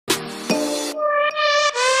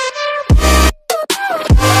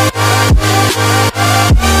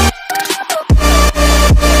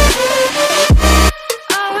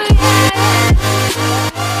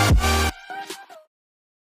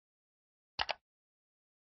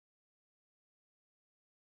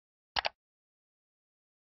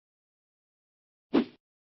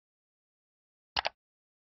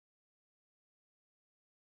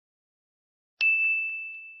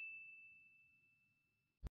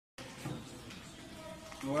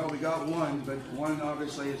Well, we got one, but one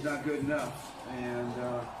obviously is not good enough, and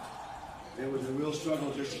it was a real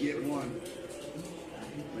struggle just to get one.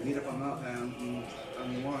 We need up on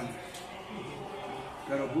one.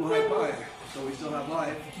 Got a buhay pa, so we still have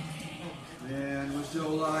life, and we're still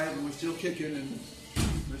alive, and we're still kicking, and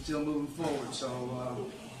we're still moving forward. So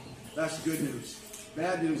that's the good news.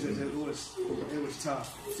 Bad news is it was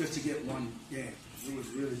tough just to get one game. It was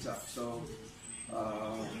really tough. So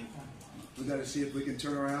we got to see if we can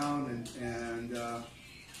turn around and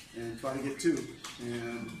try to get two.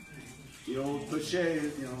 And the old cliche,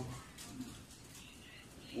 you know,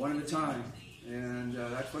 one at a time. And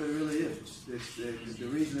that's what it really is. The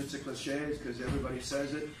reason it's a cliche is because everybody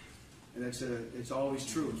says it, and it's always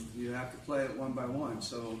true. You have to play it one by one.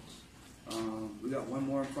 So we got one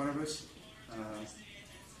more in front of us,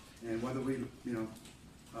 and whether we,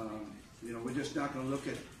 we're just not going to look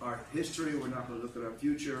at our history. We're not going to look at our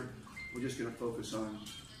future. We're just going to focus on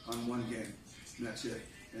one game, and that's it.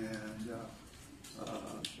 And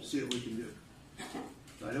see what we can do.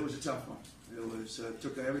 But it was a tough one. It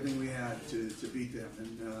took everything we had to beat them,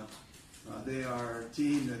 and they are a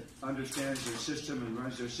team that understands their system and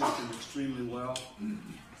runs their system extremely well.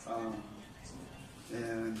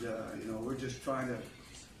 We're just trying to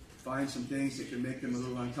find some things that can make them a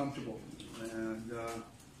little uncomfortable, and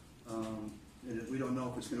we don't know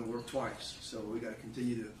if it's going to work twice. So we got to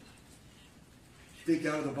continue to think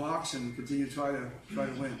out of the box and continue to try to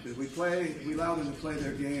win. Because we allow them to play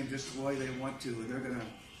their game just the way they want to, and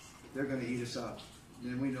they're gonna eat us up,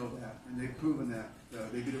 and we know that, and they've proven that.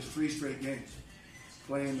 They beat us 3 straight games,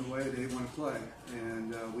 playing the way they want to play,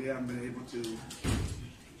 and we haven't been able to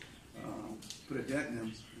put a dent in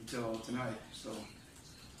them until tonight. So,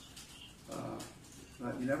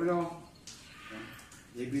 but you never know.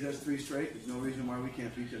 They beat us 3 straight. There's no reason why we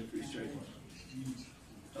can't beat them 3 straight.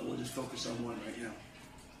 We'll just focus on one right now.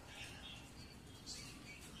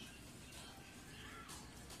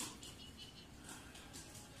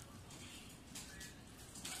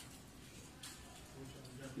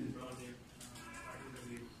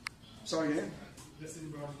 Sorry, again?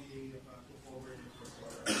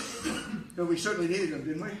 No, we certainly needed him,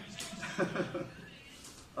 didn't we?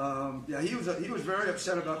 Yeah, he was very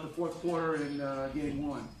upset about the fourth quarter in game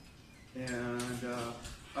 1, and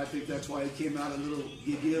I think that's why he came out a little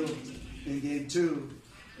giggled in game 2,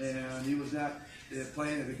 and he was not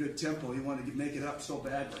playing at a good tempo. He wanted to make it up so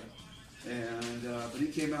badly, and but he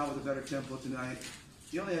came out with a better tempo tonight.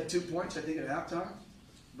 He only had 2 points, I think, at halftime,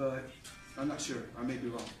 but I'm not sure. I may be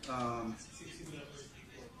wrong.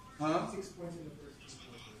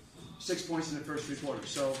 6 points in the first 3 quarters.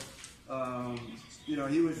 So,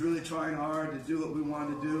 he was really trying hard to do what we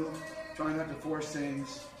wanted to do, trying not to force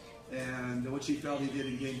things, and which he felt he did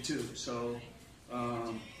in game 2. So,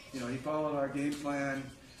 he followed our game plan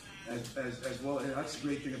as well. And that's the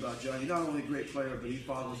great thing about John. He's not only a great player, but he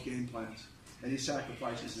follows game plans, and he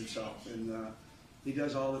sacrifices himself, and he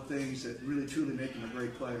does all the things that really truly make him a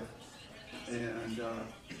great player. And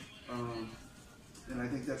I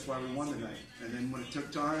think that's why we won tonight. And then when it took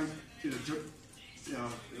time,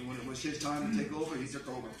 when it was his time to take over, he took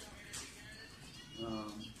over.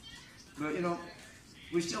 But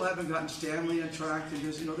we still haven't gotten Stanley on track.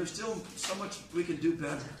 There's still so much we can do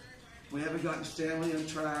better. We haven't gotten Stanley on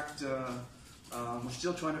track. We're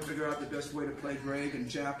still trying to figure out the best way to play Greg and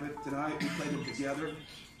Chappitt. Tonight we played them together,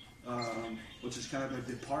 which is kind of a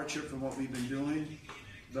departure from what we've been doing.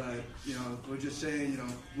 But, we're just saying,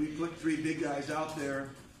 we put 3 big guys out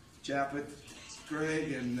there, Chappitt,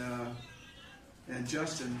 Greg, and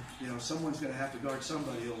Justin. Someone's going to have to guard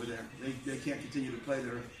somebody over there. They can't continue to play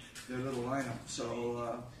their little lineup.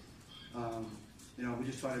 So, we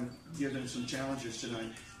just try to give them some challenges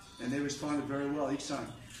tonight. And they responded very well each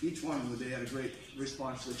time. Each one, they had a great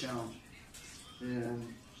response to the challenge. And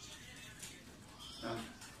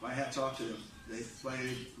my hat's off to them. They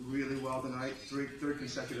played really well tonight, third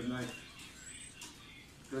consecutive night,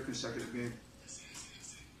 third consecutive game.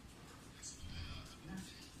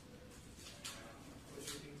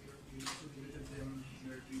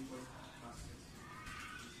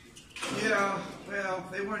 Yeah, well,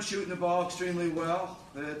 they weren't shooting the ball extremely well.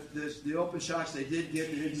 The open shots they did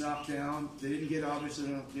get, they didn't knock down. They didn't get,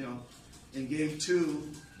 obviously, in game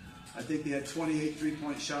 2, I think they had 28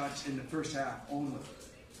 3-point shots in the first half only.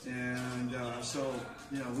 And so,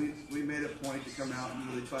 we made a point to come out and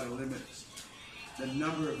really try to limit the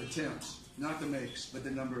number of attempts, not the makes, but the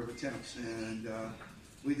number of attempts. And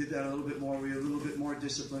we did that a little bit more. We were a little bit more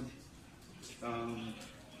disciplined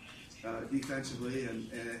defensively and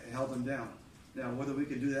held them down. Now, whether we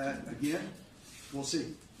can do that again, we'll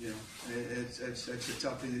see. It's a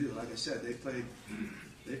tough thing to do. Like I said, they played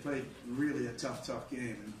they played really a tough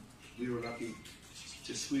game, and we were lucky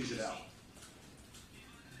to squeeze it out.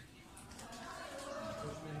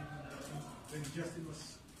 When Justin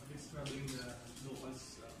was a bit struggling, the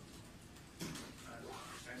locals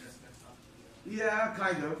kind of stepped up. Yeah,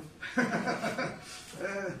 kind of.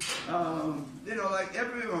 You know, like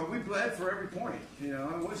everyone, we bled for every point. You know,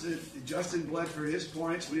 it wasn't Justin bled for his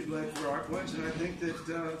points, we bled for our points, and I think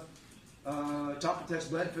that Top Test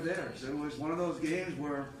bled for theirs. It was one of those games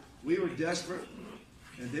where we were desperate,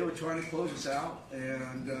 and they were trying to close us out.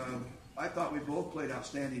 And I thought we both played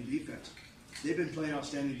outstanding defense. They've been playing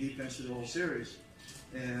outstanding defense through the whole series,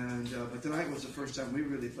 and but tonight was the first time we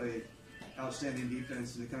really played outstanding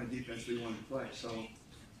defense and the kind of defense we wanted to play. So,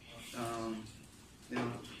 you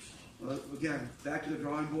know, again, back to the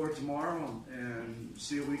drawing board tomorrow and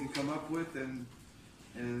see what we can come up with and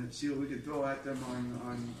see what we can throw at them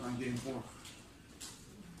on game 4.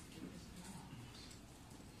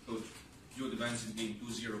 Coach, you advanced in game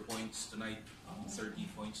 2, 0 points tonight, 13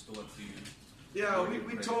 points to what you. Yeah,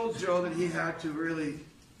 we told Joe that he had to really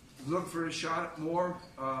look for a shot more,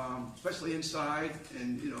 especially inside,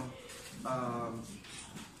 and you know,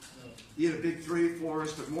 he had a big 3 for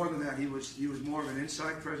us, but more than that, he was more of an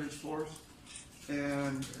inside presence for us,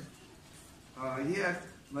 and he had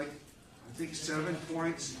like I think 7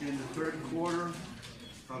 points in the 3rd quarter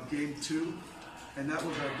of game 2, and that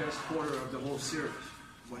was our best quarter of the whole series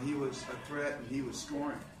when he was a threat and he was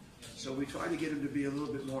scoring. So we tried to get him to be a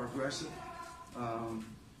little bit more aggressive.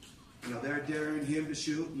 You know, they're daring him to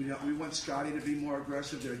shoot. We want Scotty to be more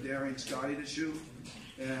aggressive. They're daring Scotty to shoot.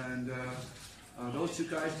 And those 2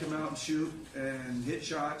 guys come out and shoot and hit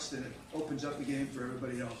shots, then it opens up the game for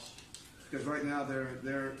everybody else. Because right now their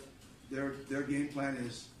game plan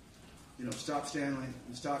is, you know, stop Stanley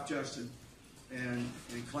and stop Justin and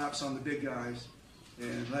collapse on the big guys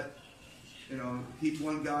and let, you know, keep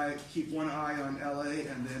one eye on LA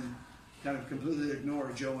and then kind of completely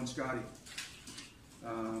ignore Joe and Scotty.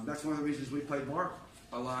 That's one of the reasons we played Mark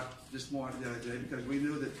a lot this morning, because we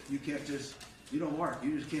knew that you can't just, you know Mark,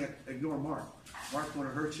 you just can't ignore Mark. Mark's going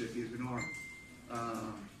to hurt you if you ignore him.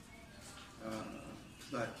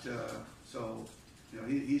 So, you know,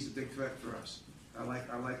 he's a big threat for us. I like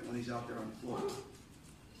it when he's out there on the floor.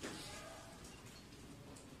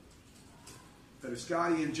 But if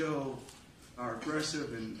Scotty and Joe are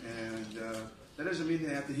aggressive, and that doesn't mean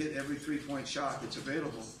they have to hit every 3-point shot that's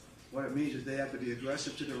available. What it means is they have to be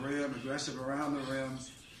aggressive to the rim, aggressive around the rim,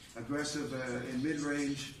 aggressive in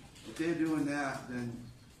mid-range. If they're doing that, then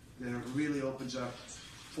it really opens up,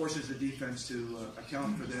 forces the defense to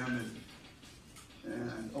account for them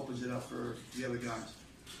and opens it up for the other guys.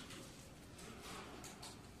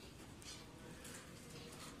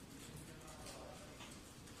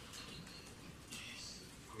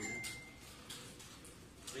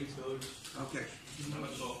 Thanks, Coach. Okay.